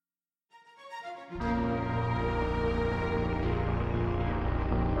Ward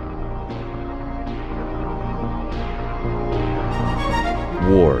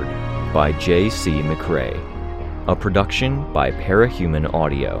by J.C. McCrae, a production by Parahuman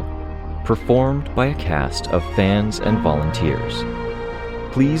Audio, performed by a cast of fans and volunteers.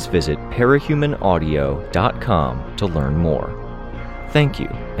 Please visit parahumanaudio.com to learn more. Thank you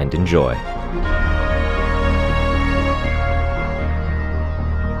and enjoy.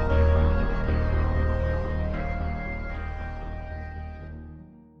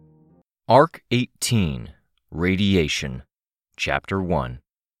 Arc 18, Radiation, Chapter 1.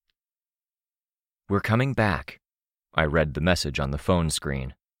 "We're coming back," I read the message on the phone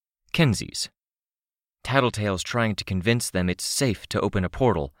screen. Kenzie's. "Tattletale's trying to convince them it's safe to open a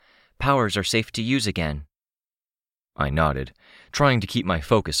portal. Powers are safe to use again." I nodded, trying to keep my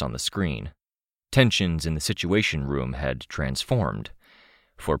focus on the screen. Tensions in the Situation Room had transformed.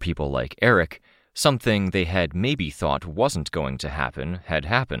 For people like Eric, something they had maybe thought wasn't going to happen had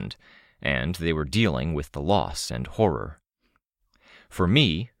happened, and they were dealing with the loss and horror. For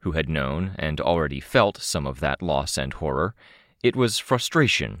me, who had known and already felt some of that loss and horror, it was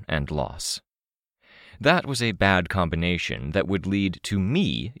frustration and loss. That was a bad combination that would lead to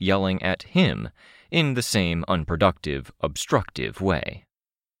me yelling at him in the same unproductive, obstructive way.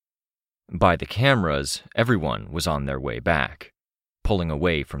 By the cameras, everyone was on their way back, pulling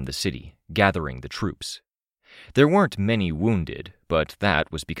away from the city, gathering the troops. There weren't many wounded, but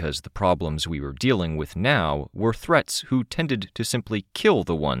that was because the problems we were dealing with now were threats who tended to simply kill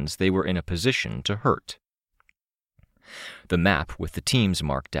the ones they were in a position to hurt. The map with the teams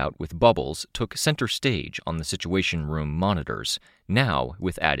marked out with bubbles took center stage on the Situation Room monitors, now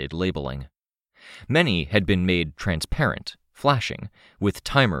with added labeling. Many had been made transparent, flashing, with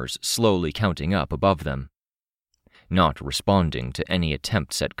timers slowly counting up above them. Not responding to any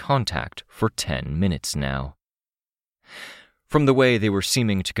attempts at contact for 10 minutes now. From the way they were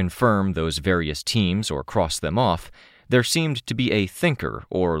seeming to confirm those various teams or cross them off, there seemed to be a thinker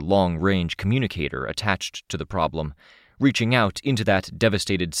or long-range communicator attached to the problem, reaching out into that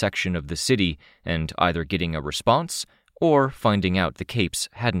devastated section of the city and either getting a response or finding out the Capes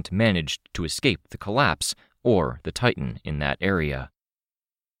hadn't managed to escape the collapse or the Titan in that area.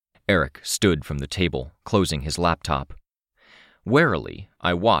 Eric stood from the table, closing his laptop. Warily,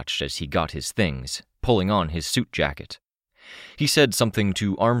 I watched as he got his things, pulling on his suit jacket. He said something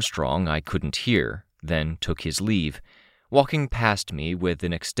to Armstrong I couldn't hear, then took his leave, walking past me with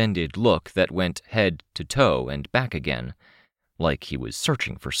an extended look that went head to toe and back again, like he was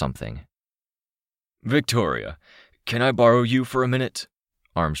searching for something. "Victoria, can I borrow you for a minute?"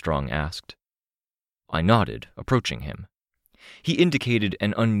 Armstrong asked. I nodded, approaching him. He indicated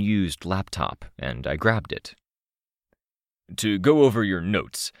an unused laptop, and I grabbed it. "To go over your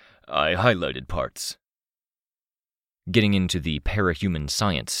notes, I highlighted parts." Getting into the parahuman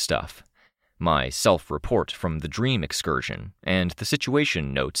science stuff, my self-report from the dream excursion, and the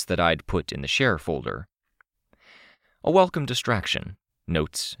situation notes that I'd put in the share folder. A welcome distraction,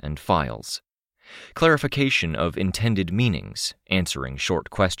 notes and files. Clarification of intended meanings, answering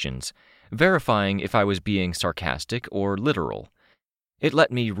short questions, verifying if I was being sarcastic or literal. It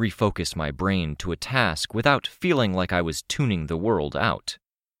let me refocus my brain to a task without feeling like I was tuning the world out.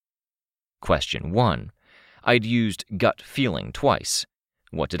 Question 1. I'd used gut feeling twice.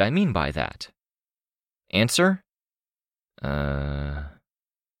 What did I mean by that? Answer? I'd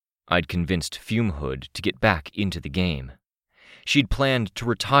convinced Fumehood to get back into the game. She'd planned to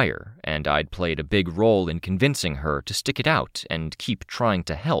retire, and I'd played a big role in convincing her to stick it out and keep trying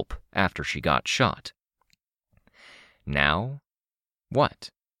to help after she got shot. Now? What?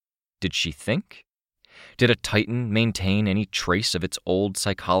 Did she think? Did a Titan maintain any trace of its old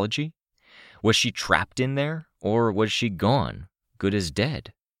psychology? Was she trapped in there, or was she gone, good as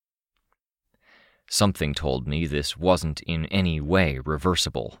dead? Something told me this wasn't in any way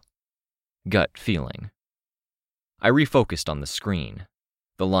reversible. Gut feeling. I refocused on the screen.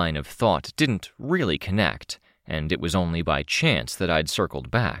 The line of thought didn't really connect, and it was only by chance that I'd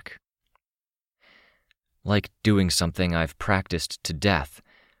circled back. Like doing something I've practiced to death,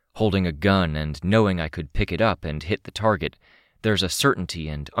 holding a gun and knowing I could pick it up and hit the target, there's a certainty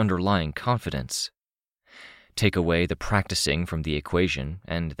and underlying confidence. Take away the practicing from the equation,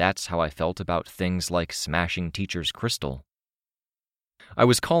 and that's how I felt about things like smashing teacher's crystal. I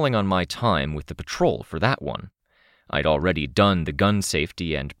was calling on my time with the patrol for that one. I'd already done the gun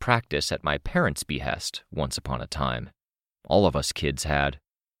safety and practice at my parents' behest once upon a time. All of us kids had.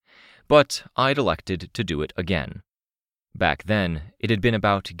 But I'd elected to do it again. Back then, it had been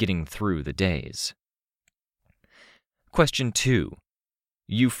about getting through the days. Question 2.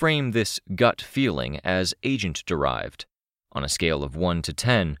 You frame this gut feeling as agent-derived. On a scale of 1 to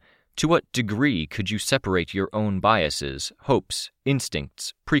 10, to what degree could you separate your own biases, hopes,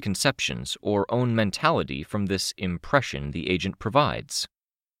 instincts, preconceptions, or own mentality from this impression the agent provides?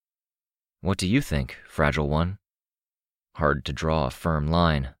 What do you think, Fragile One? Hard to draw a firm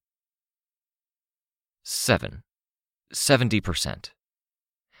line. 7. 70%.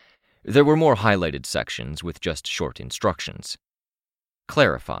 There were more highlighted sections with just short instructions.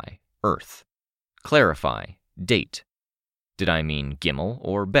 Clarify, Earth. Clarify, date. Did I mean Gimel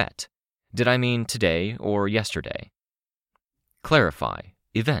or Bet? Did I mean today or yesterday? Clarify,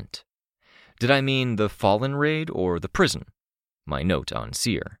 event. Did I mean the Fallen raid or the prison? My note on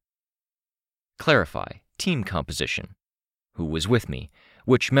Seer. Clarify, team composition. Who was with me?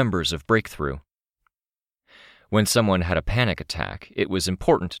 Which members of Breakthrough? When someone had a panic attack, it was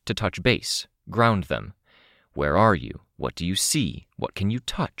important to touch base, ground them. Where are you? What do you see? What can you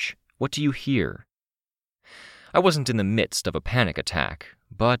touch? What do you hear? I wasn't in the midst of a panic attack,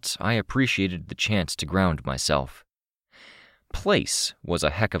 but I appreciated the chance to ground myself. Place was a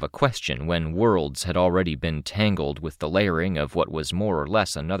heck of a question when worlds had already been tangled with the layering of what was more or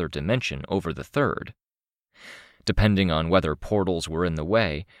less another dimension over the third. Depending on whether portals were in the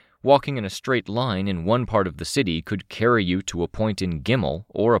way, walking in a straight line in one part of the city could carry you to a point in Gimel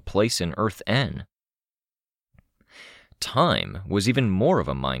or a place in Earth N. Time was even more of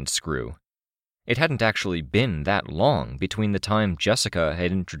a mind screw. It hadn't actually been that long between the time Jessica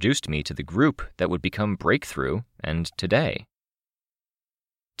had introduced me to the group that would become Breakthrough and today.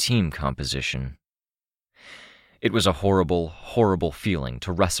 Team composition. It was a horrible, horrible feeling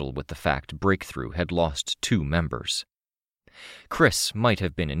to wrestle with the fact Breakthrough had lost 2 members. Chris might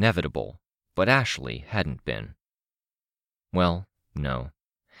have been inevitable, but Ashley hadn't been. Well, no.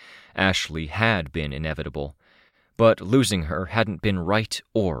 Ashley had been inevitable, but losing her hadn't been right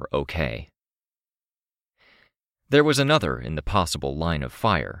or okay. There was another in the possible line of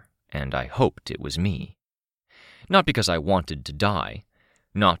fire, and I hoped it was me. Not because I wanted to die,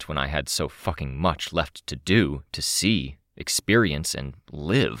 not when I had so fucking much left to do, to see, experience, and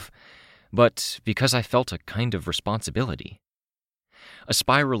live, but because I felt a kind of responsibility. A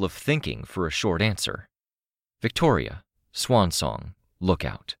spiral of thinking for a short answer. Victoria, Swan Song,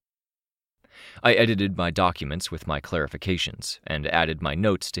 Lookout. I edited my documents with my clarifications, and added my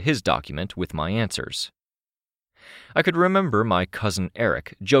notes to his document with my answers. I could remember my cousin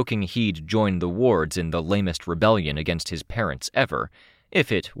Eric joking he'd join the wards in the lamest rebellion against his parents ever,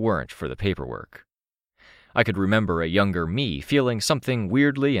 if it weren't for the paperwork. I could remember a younger me feeling something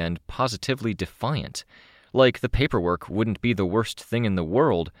weirdly and positively defiant, like the paperwork wouldn't be the worst thing in the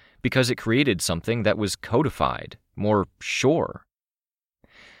world because it created something that was codified, more sure.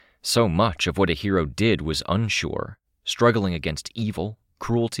 So much of what a hero did was unsure, struggling against evil,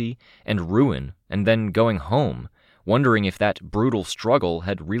 cruelty, and ruin, and then going home, wondering if that brutal struggle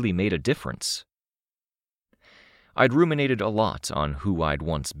had really made a difference. I'd ruminated a lot on who I'd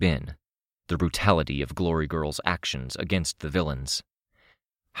once been, the brutality of Glory Girl's actions against the villains.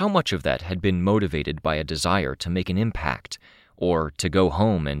 How much of that had been motivated by a desire to make an impact, or to go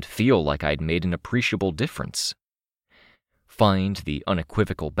home and feel like I'd made an appreciable difference? Find the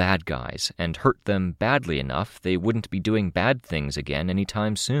unequivocal bad guys and hurt them badly enough they wouldn't be doing bad things again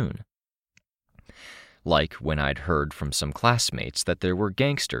anytime soon. Like when I'd heard from some classmates that there were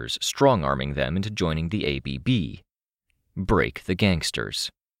gangsters strong-arming them into joining the ABB. Break the gangsters.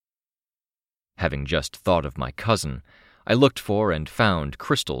 Having just thought of my cousin, I looked for and found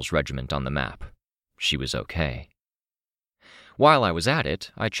Crystal's regiment on the map. She was okay. While I was at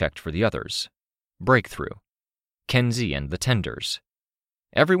it, I checked for the others. Breakthrough. Kenzie and the Tenders.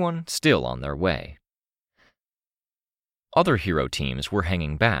 Everyone still on their way. Other hero teams were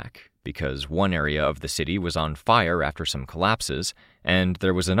hanging back, because one area of the city was on fire after some collapses, and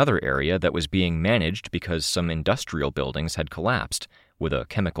there was another area that was being managed because some industrial buildings had collapsed, with a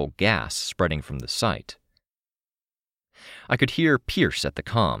chemical gas spreading from the site. I could hear Pierce at the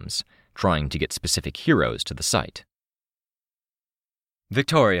comms, trying to get specific heroes to the site.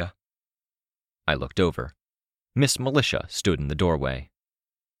 Victoria. I looked over. Miss Militia stood in the doorway.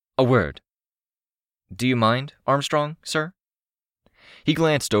 A word. Do you mind, Armstrong, sir? He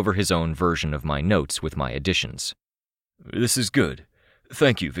glanced over his own version of my notes with my additions. This is good.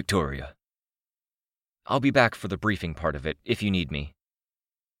 Thank you, Victoria. I'll be back for the briefing part of it, if you need me.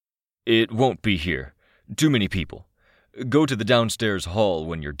 It won't be here. Too many people. Go to the downstairs hall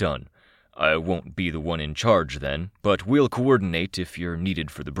when you're done. I won't be the one in charge then, but we'll coordinate if you're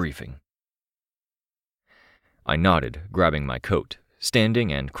needed for the briefing. I nodded, grabbing my coat,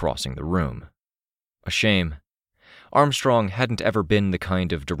 standing and crossing the room. A shame. Armstrong hadn't ever been the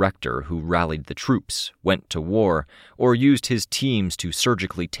kind of director who rallied the troops, went to war, or used his teams to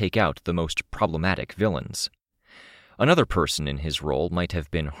surgically take out the most problematic villains. Another person in his role might have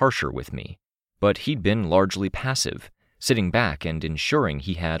been harsher with me, but he'd been largely passive, sitting back and ensuring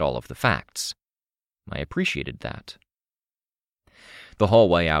he had all of the facts. I appreciated that. The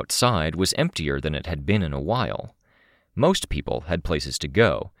hallway outside was emptier than it had been in a while. Most people had places to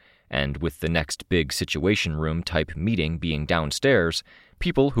go, and with the next big situation room type meeting being downstairs,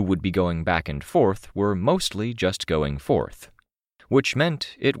 people who would be going back and forth were mostly just going forth, which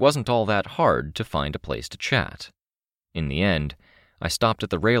meant it wasn't all that hard to find a place to chat. In the end, I stopped at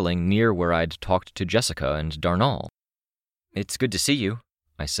the railing near where I'd talked to Jessica and Darnall. "It's good to see you,"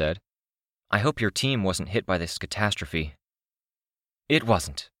 I said. "I hope your team wasn't hit by this catastrophe." "It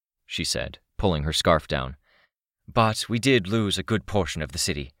wasn't," she said, pulling her scarf down. "But we did lose a good portion of the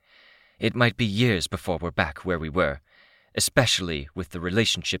city. It might be years before we're back where we were, especially with the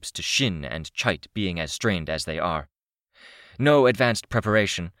relationships to Shin and Chait being as strained as they are. No advanced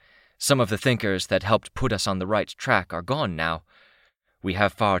preparation. Some of the thinkers that helped put us on the right track are gone now. We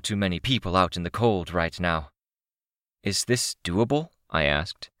have far too many people out in the cold right now." "Is this doable?" I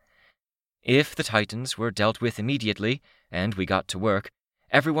asked. "If the Titans were dealt with immediately, and we got to work,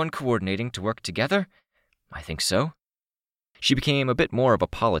 everyone coordinating to work together? I think so." She became a bit more of a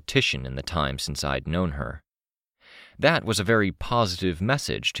politician in the time since I'd known her. That was a very positive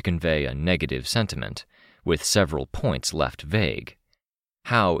message to convey a negative sentiment, with several points left vague.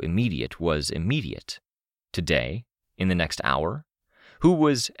 How immediate was immediate? Today? In the next hour? Who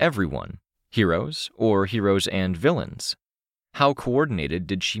was everyone? Heroes, or heroes and villains? How coordinated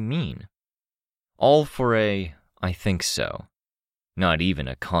did she mean? All for a, "I think so." Not even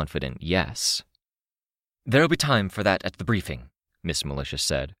a confident yes. "There'll be time for that at the briefing," Miss Militia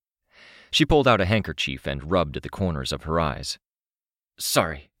said. She pulled out a handkerchief and rubbed at the corners of her eyes.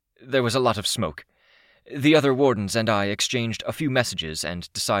 "Sorry, there was a lot of smoke. The other wardens and I exchanged a few messages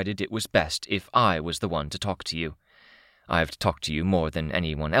and decided it was best if I was the one to talk to you. I've talked to you more than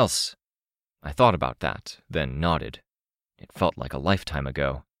anyone else." I thought about that, then nodded. It felt like a lifetime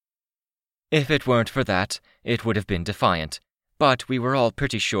ago. "If it weren't for that, it would have been Defiant, but we were all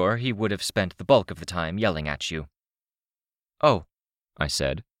pretty sure he would have spent the bulk of the time yelling at you." "Oh," I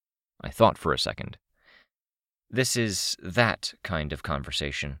said. I thought for a second. "This is that kind of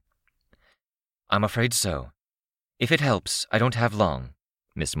conversation." "I'm afraid so. If it helps, I don't have long,"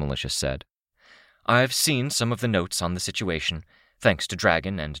 Miss Militia said. "I've seen some of the notes on the situation, thanks to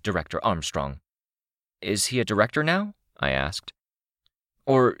Dragon and Director Armstrong." "Is he a director now?" I asked.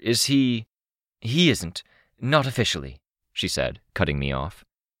 "Or is he—" "He isn't. Not officially," she said, cutting me off.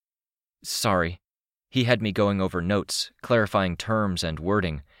 "Sorry. He had me going over notes, clarifying terms and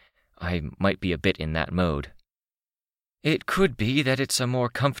wording. I might be a bit in that mode." "It could be that it's a more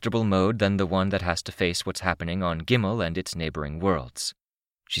comfortable mode than the one that has to face what's happening on Gimel and its neighboring worlds,"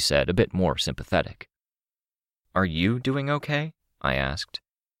 she said, a bit more sympathetic. "Are you doing okay?" I asked.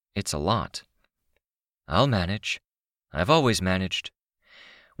 "It's a lot." "I'll manage. I've always managed.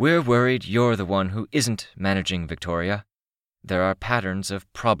 We're worried you're the one who isn't managing, Victoria. There are patterns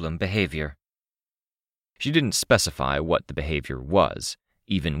of problem behavior." She didn't specify what the behavior was,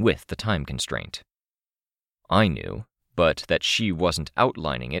 even with the time constraint. I knew, but that she wasn't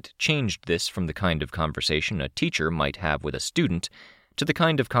outlining it changed this from the kind of conversation a teacher might have with a student to the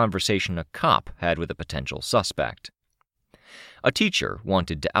kind of conversation a cop had with a potential suspect. A teacher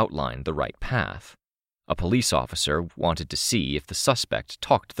wanted to outline the right path. A police officer wanted to see if the suspect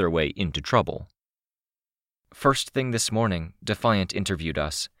talked their way into trouble. "First thing this morning, Defiant interviewed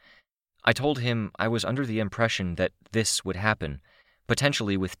us. I told him I was under the impression that this would happen,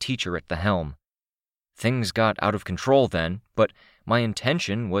 potentially with Teacher at the helm. Things got out of control then, but my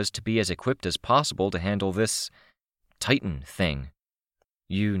intention was to be as equipped as possible to handle this Titan thing."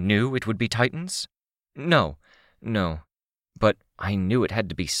 "You knew it would be Titans?" No. But I knew it had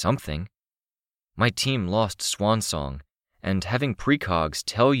to be something. My team lost Swansong, and having precogs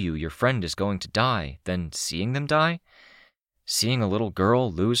tell you your friend is going to die, then seeing them die? Seeing a little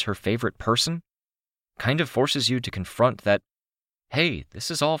girl lose her favorite person? Kind of forces you to confront that, hey, this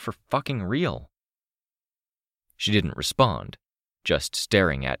is all for fucking real. She didn't respond, just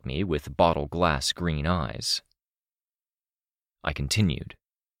staring at me with bottle glass green eyes. I continued.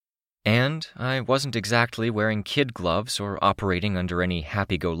 And I wasn't exactly wearing kid gloves or operating under any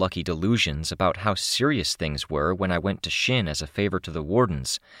happy-go-lucky delusions about how serious things were when I went to Shin as a favor to the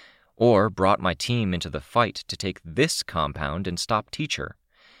wardens, or brought my team into the fight to take this compound and stop Teacher.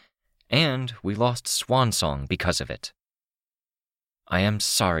 And we lost Swansong because of it. I am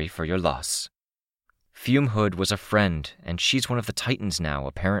sorry for your loss. Fume Hood was a friend, and she's one of the Titans now,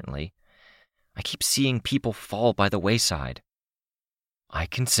 apparently. I keep seeing people fall by the wayside." "I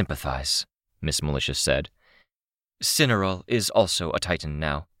can sympathize," Miss Militia said. "Cineral is also a Titan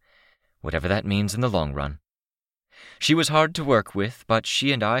now, whatever that means in the long run. She was hard to work with, but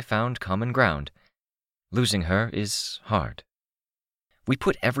she and I found common ground. Losing her is hard. We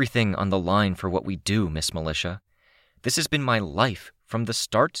put everything on the line for what we do, Miss Militia. This has been my life from the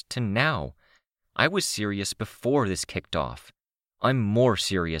start to now. I was serious before this kicked off. I'm more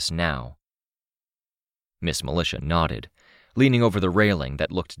serious now." Miss Militia nodded, leaning over the railing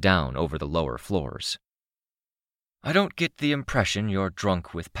that looked down over the lower floors. "I don't get the impression you're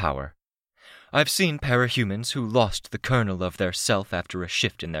drunk with power. I've seen parahumans who lost the kernel of their self after a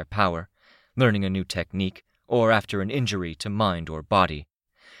shift in their power, learning a new technique, or after an injury to mind or body.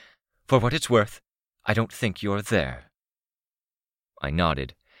 For what it's worth, I don't think you're there." I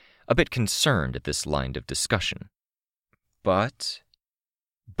nodded, a bit concerned at this line of discussion. But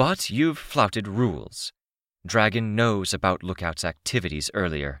you've flouted rules. Dragon knows about Lookout's activities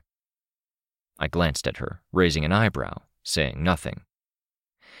earlier." I glanced at her, raising an eyebrow, saying nothing.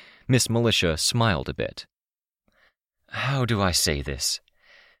 Miss Militia smiled a bit. "How do I say this?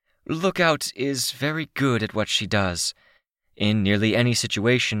 Lookout is very good at what she does. In nearly any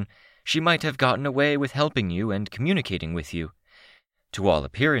situation, she might have gotten away with helping you and communicating with you. To all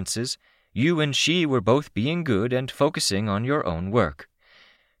appearances, you and she were both being good and focusing on your own work.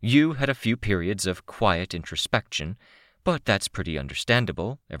 You had a few periods of quiet introspection, but that's pretty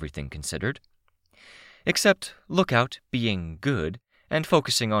understandable, everything considered. Except Lookout being good and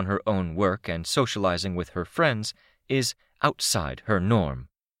focusing on her own work and socializing with her friends is outside her norm."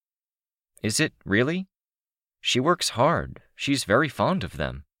 "Is it really? She works hard. She's very fond of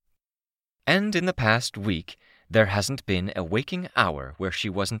them. And in the past week, there hasn't been a waking hour where she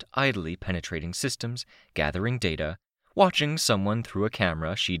wasn't idly penetrating systems, gathering data, watching someone through a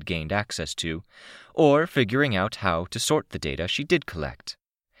camera she'd gained access to, or figuring out how to sort the data she did collect.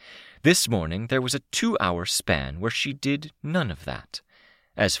 This morning, there was a 2-hour span where she did none of that,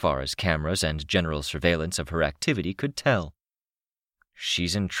 as far as cameras and general surveillance of her activity could tell."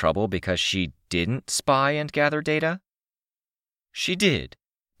 "She's in trouble because she didn't spy and gather data?" "She did,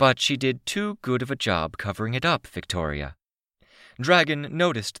 but she did too good of a job covering it up, Victoria. Dragon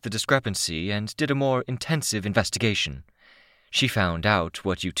noticed the discrepancy and did a more intensive investigation. She found out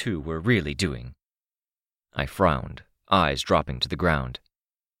what you two were really doing." I frowned, eyes dropping to the ground.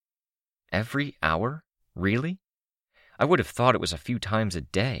 "Every hour? Really? I would have thought it was a few times a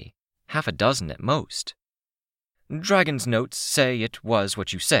day, half a dozen at most." "Dragon's notes say it was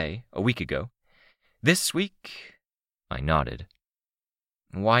what you say, a week ago. This week?" I nodded.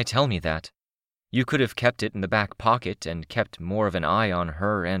 "Why tell me that? You could have kept it in the back pocket and kept more of an eye on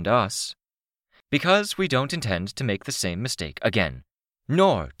her and us." "Because we don't intend to make the same mistake again,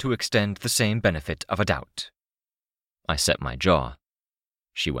 nor to extend the same benefit of a doubt." I set my jaw.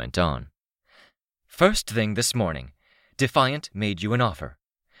 She went on. "First thing this morning, Defiant made you an offer.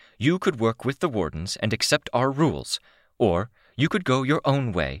 You could work with the Wardens and accept our rules, or you could go your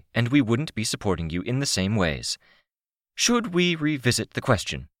own way and we wouldn't be supporting you in the same ways. Should we revisit the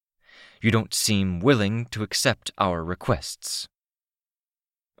question? You don't seem willing to accept our requests."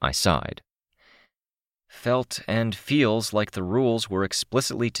 I sighed. "Felt and feels like the rules were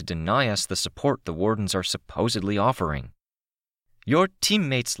explicitly to deny us the support the Wardens are supposedly offering. Your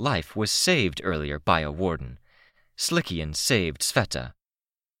teammate's life was saved earlier by a Warden. Slickian saved Sveta.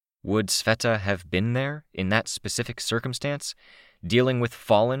 Would Sveta have been there, in that specific circumstance, dealing with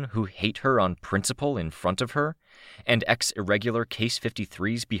Fallen who hate her on principle in front of her, and ex-irregular Case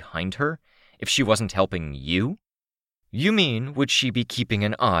 53s behind her, if she wasn't helping you? You mean, would she be keeping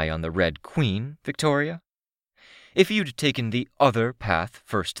an eye on the Red Queen, Victoria? If you'd taken the other path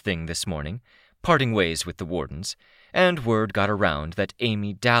first thing this morning, parting ways with the Wardens, and word got around that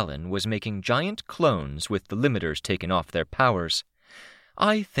Amy Dallin was making giant clones with the limiters taken off their powers,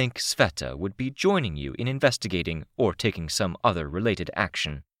 I think Sveta would be joining you in investigating or taking some other related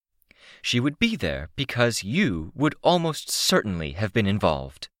action. She would be there because you would almost certainly have been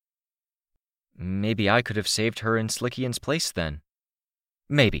involved." "Maybe I could have saved her in Slickian's place then."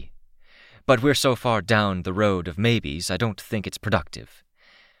 "Maybe. But we're so far down the road of maybes, I don't think it's productive.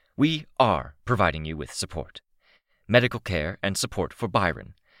 We are providing you with support. Medical care and support for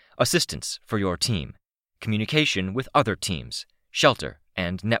Byron, assistance for your team, communication with other teams, shelter,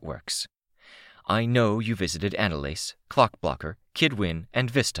 and networks. I know you visited Annalise, Clockblocker, Kidwin,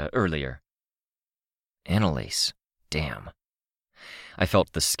 and Vista earlier." Annalise. Damn. I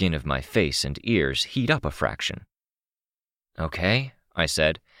felt the skin of my face and ears heat up a fraction. "Okay," I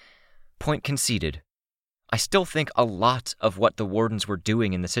said. "Point conceded. I still think a lot of what the wardens were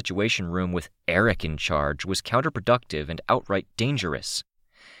doing in the Situation Room with Eric in charge was counterproductive and outright dangerous.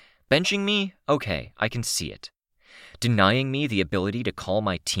 Benching me? Okay, I can see it. Denying me the ability to call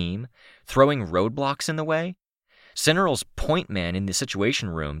my team? Throwing roadblocks in the way? Cineral's point man in the Situation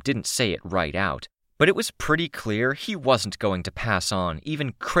Room didn't say it right out, but it was pretty clear he wasn't going to pass on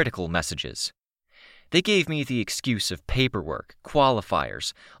even critical messages. They gave me the excuse of paperwork,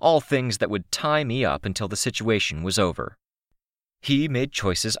 qualifiers, all things that would tie me up until the situation was over. He made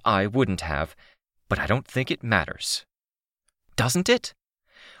choices I wouldn't have, but I don't think it matters. Doesn't it?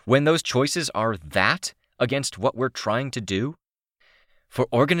 When those choices are that against what we're trying to do? For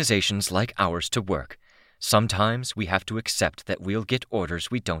organizations like ours to work, sometimes we have to accept that we'll get orders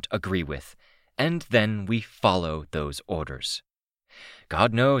we don't agree with, and then we follow those orders.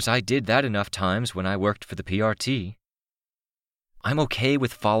 God knows I did that enough times when I worked for the PRT. I'm okay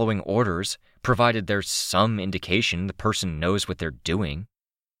with following orders, provided there's some indication the person knows what they're doing.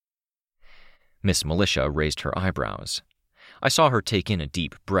 Miss Militia raised her eyebrows. I saw her take in a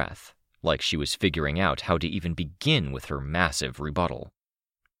deep breath, like she was figuring out how to even begin with her massive rebuttal.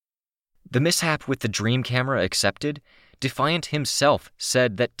 The mishap with the dream camera accepted, Defiant himself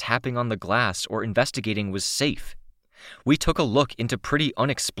said that tapping on the glass or investigating was safe. We took a look into pretty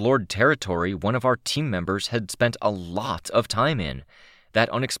unexplored territory one of our team members had spent a lot of time in. That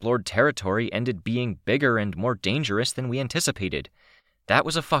unexplored territory ended being bigger and more dangerous than we anticipated. That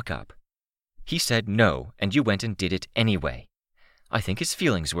was a fuck-up. He said no, and you went and did it anyway. I think his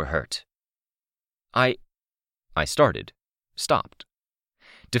feelings were hurt. I started. Stopped.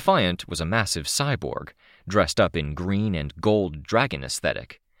 Defiant was a massive cyborg, dressed up in green and gold dragon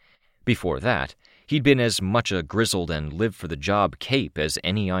aesthetic. Before that, he'd been as much a grizzled and live-for-the-job cape as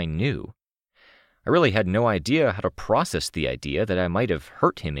any I knew. I really had no idea how to process the idea that I might have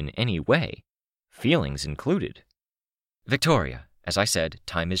hurt him in any way, feelings included. Victoria, as I said,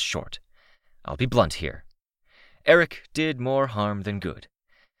 time is short. I'll be blunt here. Eric did more harm than good.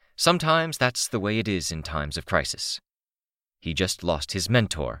 Sometimes that's the way it is in times of crisis. He just lost his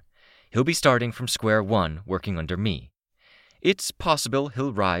mentor. He'll be starting from square one working under me. It's possible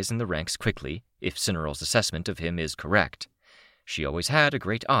he'll rise in the ranks quickly, if Cineral's assessment of him is correct. She always had a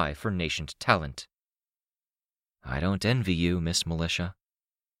great eye for nascent talent. I don't envy you, Miss Militia.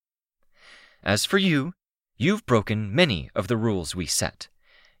 As for you, you've broken many of the rules we set.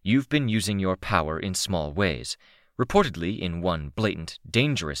 You've been using your power in small ways, reportedly in one blatant,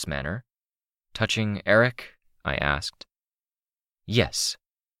 dangerous manner. Touching Eric? I asked. Yes.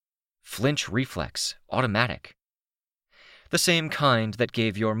 Flinch reflex, automatic. The same kind that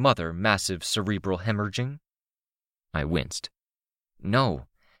gave your mother massive cerebral hemorrhaging? I winced. No,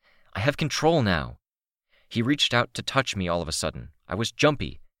 I have control now. He reached out to touch me all of a sudden. I was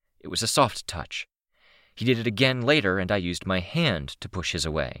jumpy. It was a soft touch. He did it again later, and I used my hand to push his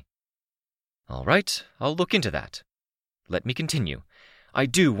away. All right, I'll look into that. Let me continue. I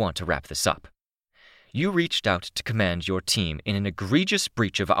do want to wrap this up. You reached out to command your team in an egregious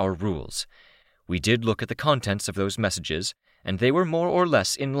breach of our rules. We did look at the contents of those messages, and they were more or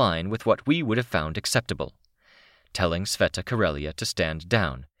less in line with what we would have found acceptable. Telling Sveta Karelia to stand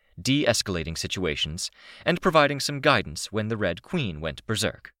down, de-escalating situations, and providing some guidance when the Red Queen went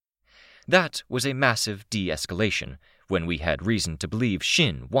berserk. That was a massive de-escalation when we had reason to believe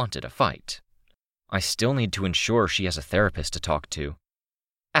Shin wanted a fight. I still need to ensure she has a therapist to talk to.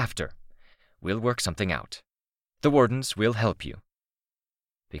 After. We'll work something out. The Wardens will help you.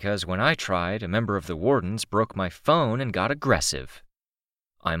 Because when I tried, a member of the Wardens broke my phone and got aggressive.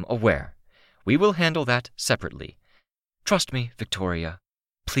 I'm aware. We will handle that separately. Trust me, Victoria.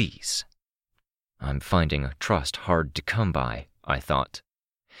 Please. I'm finding trust hard to come by, I thought.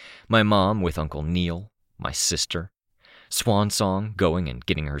 My mom with Uncle Neil, my sister, Swansong going and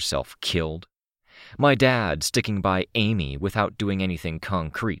getting herself killed, my dad sticking by Amy without doing anything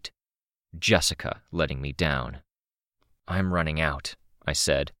concrete, Jessica letting me down. I'm running out, I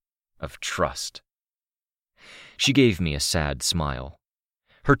said, of trust. She gave me a sad smile.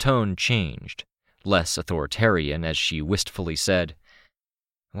 Her tone changed, less authoritarian as she wistfully said,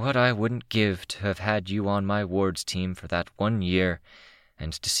 What I wouldn't give to have had you on my wards team for that 1 year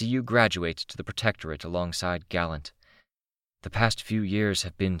and to see you graduate to the Protectorate alongside Gallant. The past few years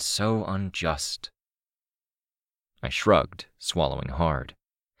have been so unjust. I shrugged, swallowing hard.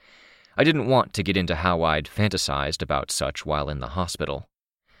 I didn't want to get into how I'd fantasized about such while in the hospital.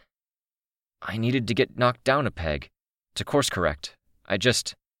 I needed to get knocked down a peg, to course correct. I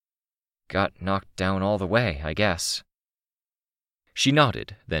just got knocked down all the way, I guess. She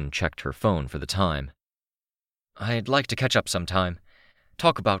nodded, then checked her phone for the time. I'd like to catch up sometime.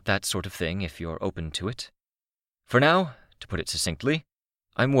 Talk about that sort of thing if you're open to it. For now, to put it succinctly,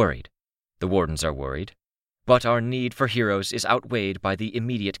 I'm worried. The Wardens are worried. But our need for heroes is outweighed by the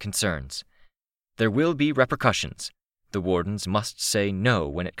immediate concerns. There will be repercussions. The Wardens must say no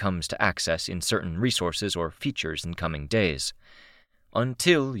when it comes to access in certain resources or features in coming days,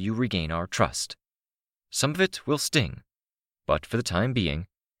 until you regain our trust. Some of it will sting, but for the time being,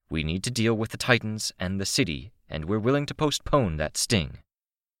 we need to deal with the Titans and the city, and we're willing to postpone that sting.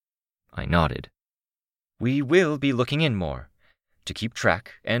 I nodded. We will be looking in more, to keep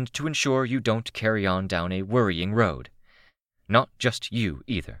track and to ensure you don't carry on down a worrying road. Not just you,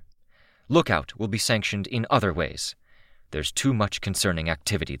 either. Lookout will be sanctioned in other ways. There's too much concerning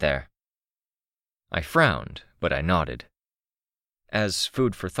activity there. I frowned, but I nodded. As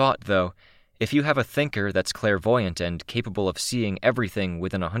food for thought, though, if you have a thinker that's clairvoyant and capable of seeing everything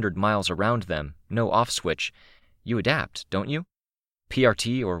within 100 miles around them, no off-switch, you adapt, don't you?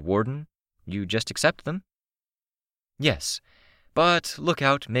 PRT or Warden, you just accept them? Yes, but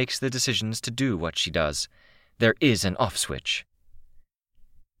Lookout makes the decisions to do what she does. There is an off-switch.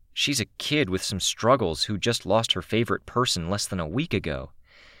 She's a kid with some struggles who just lost her favorite person less than a week ago.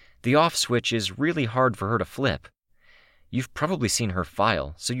 The off-switch is really hard for her to flip. You've probably seen her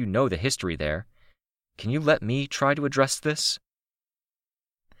file, so you know the history there. Can you let me try to address this?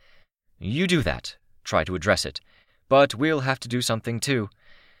 You do that. Try to address it. But we'll have to do something too.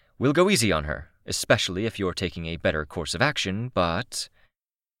 We'll go easy on her, especially if you're taking a better course of action, but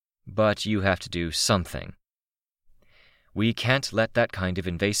you have to do something. We can't let that kind of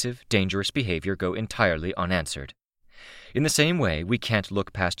invasive, dangerous behavior go entirely unanswered. In the same way, we can't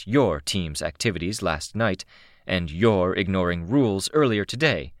look past your team's activities last night and your ignoring rules earlier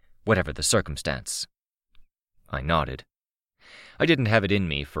today, whatever the circumstance. I nodded. I didn't have it in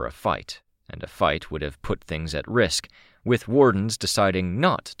me for a fight, and a fight would have put things at risk, with Wardens deciding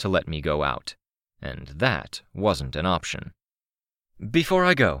not to let me go out, and that wasn't an option. Before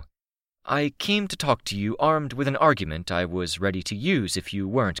I go, I came to talk to you armed with an argument I was ready to use if you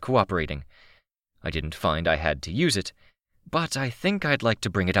weren't cooperating. I didn't find I had to use it, but I think I'd like to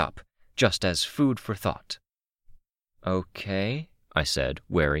bring it up, just as food for thought. Okay, I said,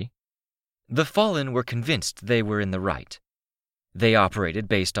 wary. The Fallen were convinced they were in the right. They operated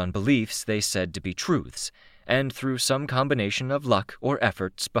based on beliefs they said to be truths, and through some combination of luck or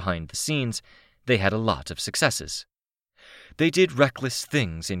efforts behind the scenes, they had a lot of successes. They did reckless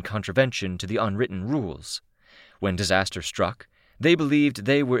things in contravention to the unwritten rules. When disaster struck, they believed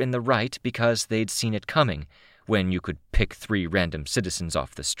they were in the right because they'd seen it coming, when you could pick 3 random citizens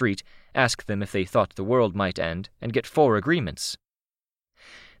off the street, ask them if they thought the world might end, and get 4 agreements.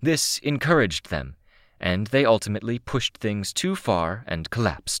 This encouraged them, and they ultimately pushed things too far and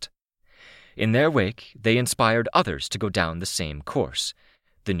collapsed. In their wake, they inspired others to go down the same course,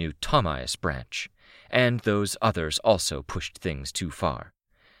 the new Thomias branch, and those others also pushed things too far,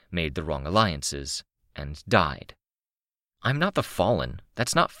 made the wrong alliances, and died. I'm not the Fallen.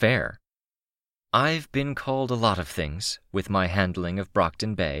 That's not fair. I've been called a lot of things, with my handling of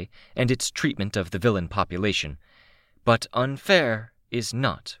Brockton Bay and its treatment of the villain population, but unfair is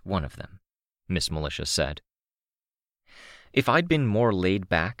not one of them, Miss Militia said. If I'd been more laid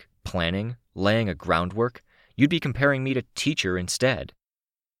back, planning, laying a groundwork, you'd be comparing me to Teacher instead.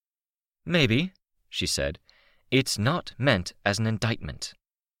 Maybe, she said. It's not meant as an indictment.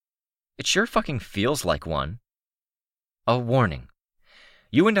 It sure fucking feels like one. A warning.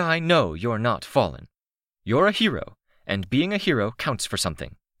 You and I know you're not Fallen. You're a hero, and being a hero counts for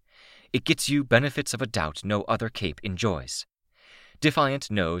something. It gets you benefits of a doubt no other cape enjoys.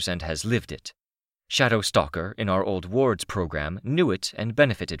 Defiant knows and has lived it. Shadow Stalker in our old wards program knew it and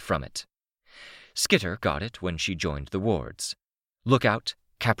benefited from it. Skitter got it when she joined the wards. Lookout,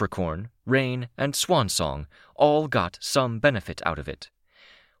 Capricorn, Rain, and Swansong all got some benefit out of it.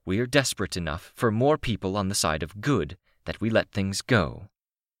 We're desperate enough for more people on the side of good that we let things go.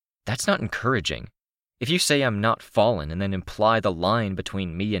 That's not encouraging. If you say I'm not Fallen and then imply the line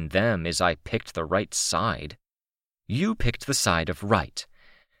between me and them is I picked the right side. You picked the side of right.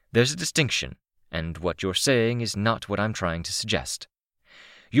 There's a distinction, and what you're saying is not what I'm trying to suggest.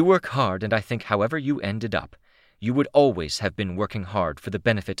 You work hard, and I think however you ended up, you would always have been working hard for the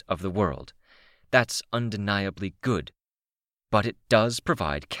benefit of the world. That's undeniably good. But it does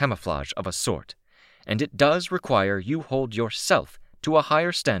provide camouflage of a sort, and it does require you hold yourself to a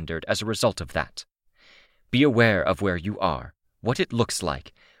higher standard as a result of that. Be aware of where you are, what it looks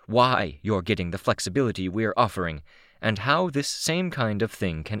like, why you're getting the flexibility we're offering, and how this same kind of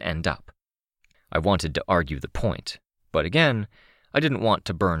thing can end up. I wanted to argue the point, but again, I didn't want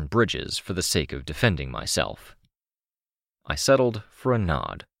to burn bridges for the sake of defending myself. I settled for a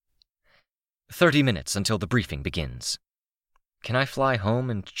nod. 30 minutes until the briefing begins. Can I fly home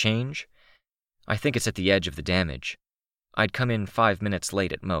and change? I think it's at the edge of the damage. I'd come in 5 minutes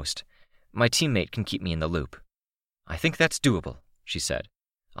late at most. My teammate can keep me in the loop. I think that's doable, she said.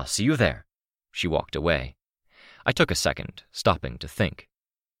 I'll see you there. She walked away. I took a second, stopping to think.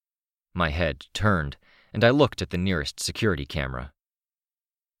 My head turned, and I looked at the nearest security camera.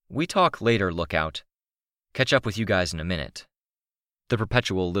 We talk later, Lookout. Catch up with you guys in a minute. The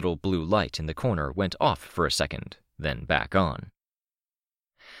perpetual little blue light in the corner went off for a second, then back on.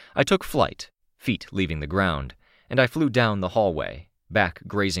 I took flight, feet leaving the ground, and I flew down the hallway, back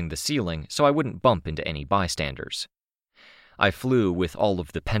grazing the ceiling so I wouldn't bump into any bystanders. I flew with all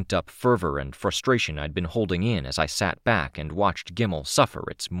of the pent-up fervor and frustration I'd been holding in as I sat back and watched Gimel suffer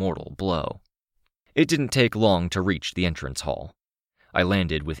its mortal blow. It didn't take long to reach the entrance hall. I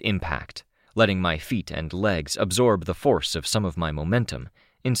landed with impact, letting my feet and legs absorb the force of some of my momentum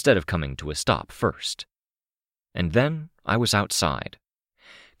instead of coming to a stop first. And then I was outside.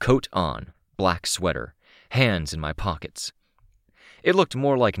 Coat on, black sweater, hands in my pockets. It looked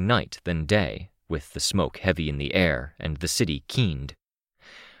more like night than day, with the smoke heavy in the air and the city keened.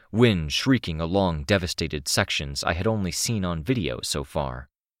 Wind shrieking along devastated sections I had only seen on video so far.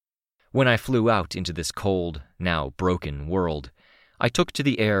 When I flew out into this cold, now broken world, I took to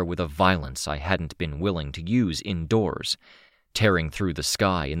the air with a violence I hadn't been willing to use indoors, tearing through the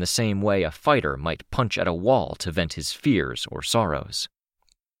sky in the same way a fighter might punch at a wall to vent his fears or sorrows.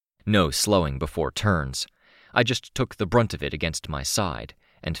 No slowing before turns. I just took the brunt of it against my side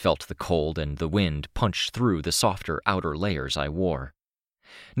and felt the cold and the wind punch through the softer outer layers I wore.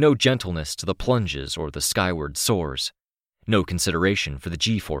 No gentleness to the plunges or the skyward soars. No consideration for the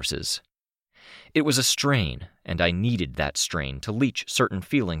G-forces. It was a strain, and I needed that strain to leach certain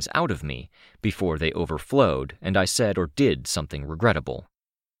feelings out of me before they overflowed and I said or did something regrettable.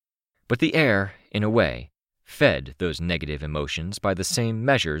 But the air, in a way, fed those negative emotions by the same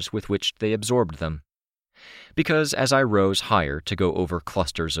measures with which they absorbed them. Because as I rose higher to go over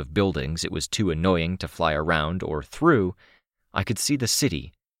clusters of buildings it was too annoying to fly around or through, I could see the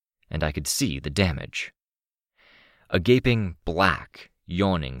city, and I could see the damage. A gaping black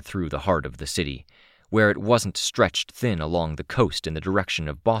yawning through the heart of the city, where it wasn't stretched thin along the coast in the direction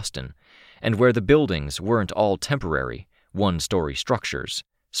of Boston, and where the buildings weren't all temporary, one-story structures,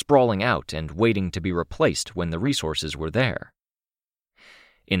 sprawling out and waiting to be replaced when the resources were there.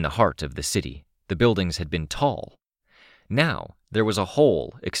 In the heart of the city, the buildings had been tall. Now there was a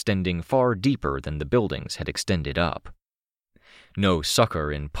hole extending far deeper than the buildings had extended up. No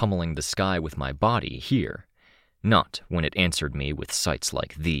succor in pummeling the sky with my body here. Not when it answered me with sights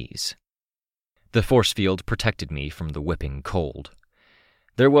like these. The force field protected me from the whipping cold.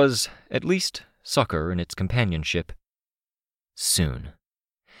 There was, at least, succor in its companionship. Soon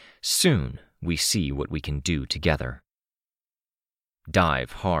we see what we can do together.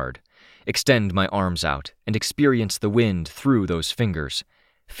 Dive hard, extend my arms out, and experience the wind through those fingers,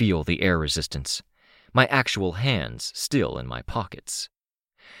 feel the air resistance, my actual hands still in my pockets.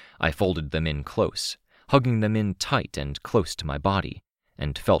 I folded them in close, hugging them in tight and close to my body,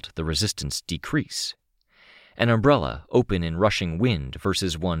 and felt the resistance decrease. An umbrella open in rushing wind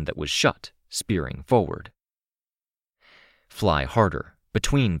versus one that was shut, spearing forward. Fly harder,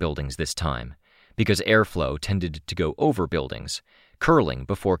 between buildings this time, because airflow tended to go over buildings, curling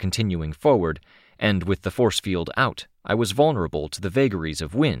before continuing forward, and with the force field out, I was vulnerable to the vagaries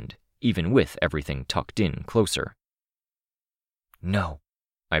of wind, even with everything tucked in closer. No,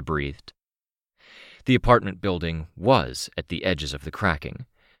 I breathed. The apartment building was at the edges of the cracking,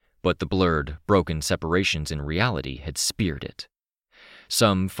 but the blurred, broken separations in reality had speared it.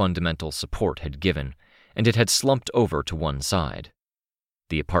 Some fundamental support had given, and it had slumped over to one side.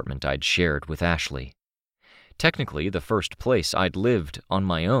 The apartment I'd shared with Ashley. Technically the first place I'd lived on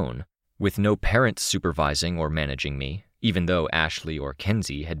my own, with no parents supervising or managing me, even though Ashley or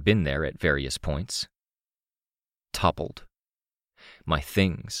Kenzie had been there at various points. Toppled. My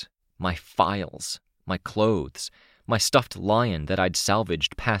things, my files, my clothes, my stuffed lion that I'd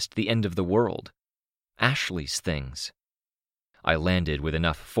salvaged past the end of the world. Ashley's things. I landed with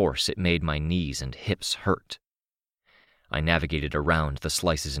enough force it made my knees and hips hurt. I navigated around the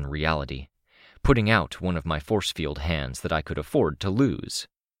slices in reality, putting out one of my force field hands that I could afford to lose.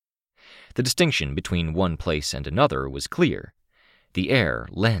 The distinction between one place and another was clear. The air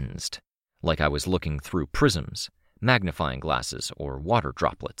lensed, like I was looking through prisms, magnifying glasses, or water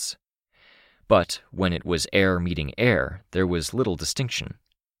droplets. But when it was air meeting air, there was little distinction,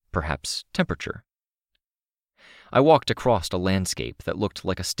 perhaps temperature. I walked across a landscape that looked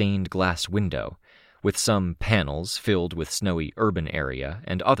like a stained glass window, with some panels filled with snowy urban area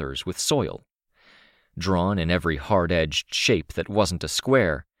and others with soil, drawn in every hard-edged shape that wasn't a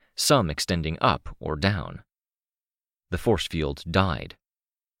square, some extending up or down. The force field died.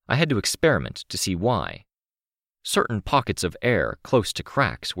 I had to experiment to see why. Certain pockets of air close to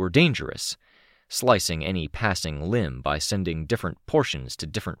cracks were dangerous, slicing any passing limb by sending different portions to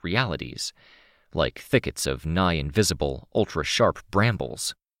different realities, like thickets of nigh-invisible, ultra-sharp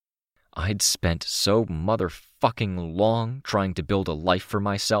brambles. I'd spent so motherfucking long trying to build a life for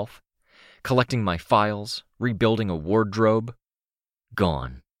myself, collecting my files, rebuilding a wardrobe.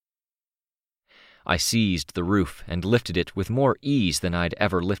 Gone. I seized the roof and lifted it with more ease than I'd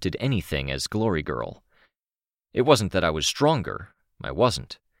ever lifted anything as Glory Girl. It wasn't that I was stronger, I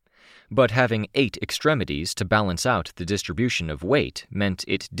wasn't. But having 8 extremities to balance out the distribution of weight meant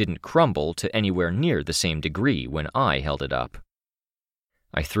it didn't crumble to anywhere near the same degree when I held it up.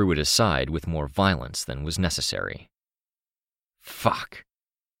 I threw it aside with more violence than was necessary. Fuck.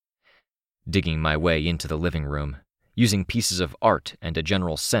 Digging my way into the living room, using pieces of art and a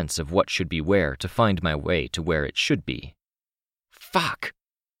general sense of what should be where to find my way to where it should be. Fuck!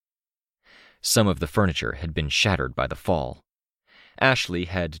 Some of the furniture had been shattered by the fall. Ashley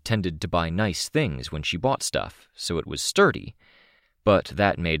had tended to buy nice things when she bought stuff, so it was sturdy, but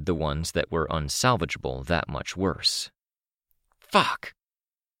that made the ones that were unsalvageable that much worse. Fuck!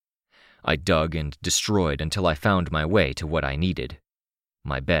 I dug and destroyed until I found my way to what I needed.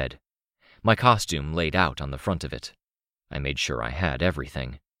 My bed. My costume laid out on the front of it. I made sure I had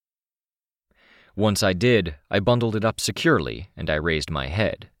everything. Once I did, I bundled it up securely, and I raised my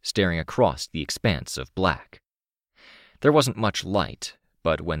head, staring across the expanse of black. There wasn't much light,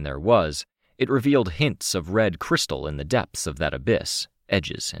 but when there was, it revealed hints of red crystal in the depths of that abyss,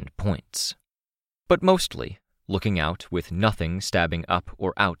 edges and points. But mostly, looking out with nothing stabbing up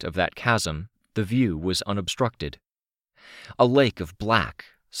or out of that chasm, the view was unobstructed. A lake of black,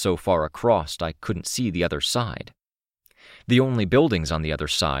 so far across I couldn't see the other side. The only buildings on the other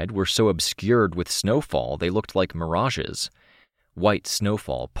side were so obscured with snowfall they looked like mirages, white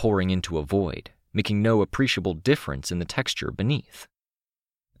snowfall pouring into a void, making no appreciable difference in the texture beneath.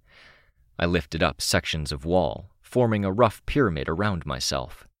 I lifted up sections of wall, forming a rough pyramid around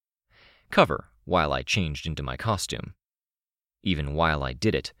myself. Cover while I changed into my costume. Even while I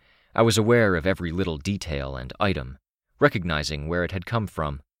did it, I was aware of every little detail and item, recognizing where it had come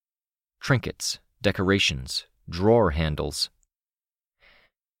from. Trinkets, decorations, drawer handles.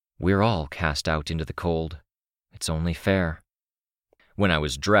 We're all cast out into the cold. It's only fair. When I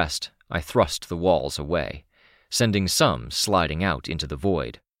was dressed, I thrust the walls away, sending some sliding out into the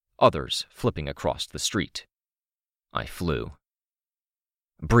void, others flipping across the street. I flew.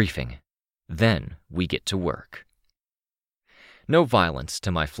 Briefing. Then we get to work. No violence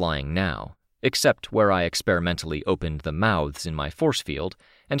to my flying now, except where I experimentally opened the mouths in my force field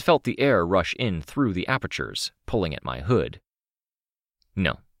and felt the air rush in through the apertures, pulling at my hood.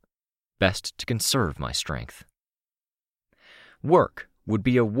 No. Best to conserve my strength. Work would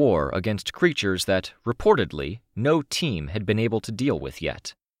be a war against creatures that, reportedly, no team had been able to deal with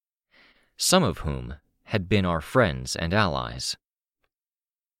yet. Some of whom had been our friends and allies.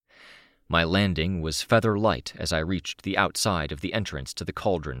 My landing was feather light as I reached the outside of the entrance to the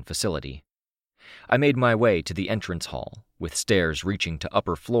Cauldron facility. I made my way to the entrance hall, with stairs reaching to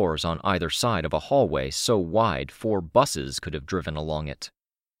upper floors on either side of a hallway so wide 4 buses could have driven along it.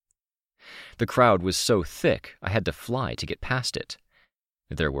 The crowd was so thick I had to fly to get past it.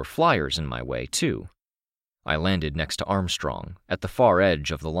 There were flyers in my way, too. I landed next to Armstrong, at the far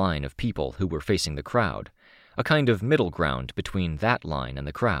edge of the line of people who were facing the crowd, a kind of middle ground between that line and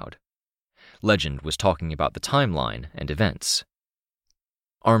the crowd. Legend was talking about the timeline and events.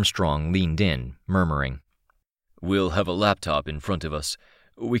 Armstrong leaned in, murmuring, "We'll have a laptop in front of us.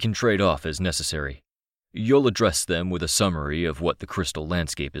 We can trade off as necessary. You'll address them with a summary of what the crystal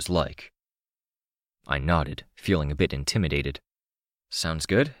landscape is like." I nodded, feeling a bit intimidated. Sounds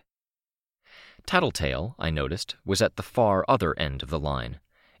good. Tattletale, I noticed, was at the far other end of the line,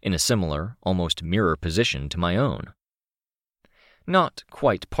 in a similar, almost mirror position to my own. Not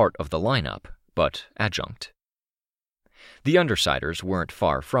quite part of the lineup, but adjunct. The Undersiders weren't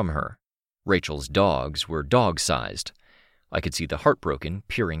far from her. Rachel's dogs were dog-sized. I could see the Heartbroken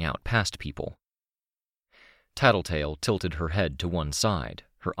peering out past people. Tattletale tilted her head to one side,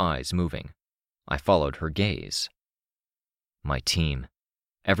 her eyes moving. I followed her gaze. My team.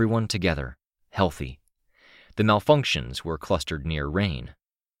 Everyone together, healthy. The malfunctions were clustered near Rain.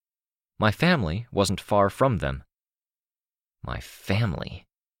 My family wasn't far from them. My family.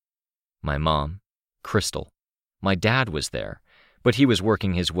 My mom, Crystal. My dad was there, but he was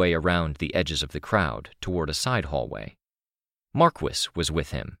working his way around the edges of the crowd toward a side hallway. Marquis was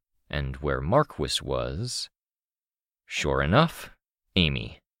with him, And where Marquis was, sure enough,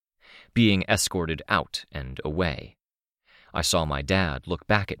 Amy, being escorted out and away. I saw my dad look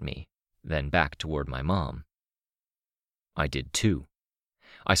back at me, then back toward my mom. I did too.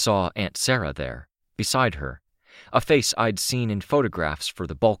 I saw Aunt Sarah there, beside her, a face I'd seen in photographs for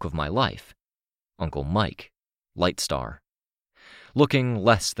the bulk of my life. Uncle Mike, Lightstar. Looking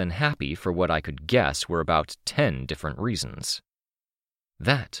less than happy for what I could guess were about 10 different reasons.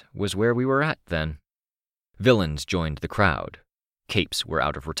 That was where we were at then. Villains joined the crowd. Capes were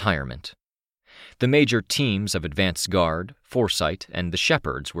out of retirement. The major teams of Advance Guard, Foresight, and the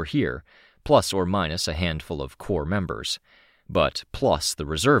Shepherds were here, plus or minus a handful of core members, but plus the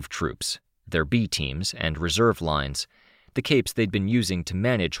reserve troops, their B teams and reserve lines, the Capes they'd been using to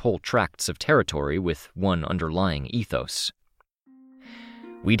manage whole tracts of territory with one underlying ethos.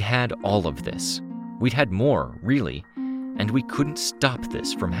 We'd had all of this. We'd had more, really, and we couldn't stop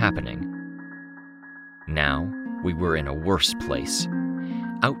this from happening. Now we were in a worse place,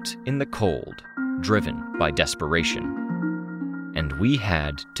 out in the cold, driven by desperation. And we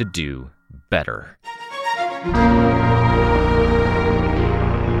had to do better.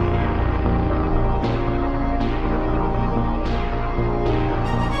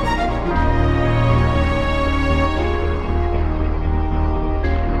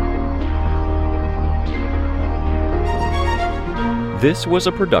 This was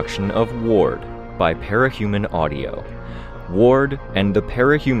a production of Ward by Parahuman Audio. Ward and the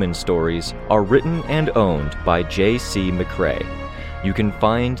Parahuman stories are written and owned by J.C. McCrae. You can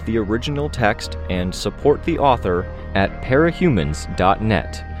find the original text and support the author at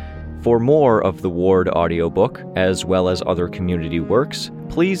parahumans.net. For more of the Ward audiobook, as well as other community works,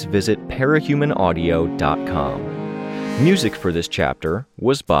 please visit parahumanaudio.com. Music for this chapter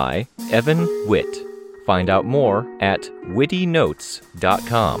was by Evan Witt. Find out more at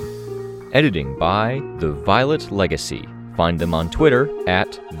wittynotes.com. Editing by The Violet Legacy. Find them on Twitter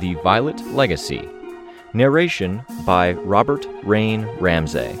at The Violet Legacy. Narration by Robert Rain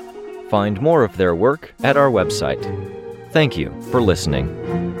Ramsey. Find more of their work at our website. Thank you for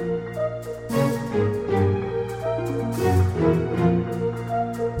listening.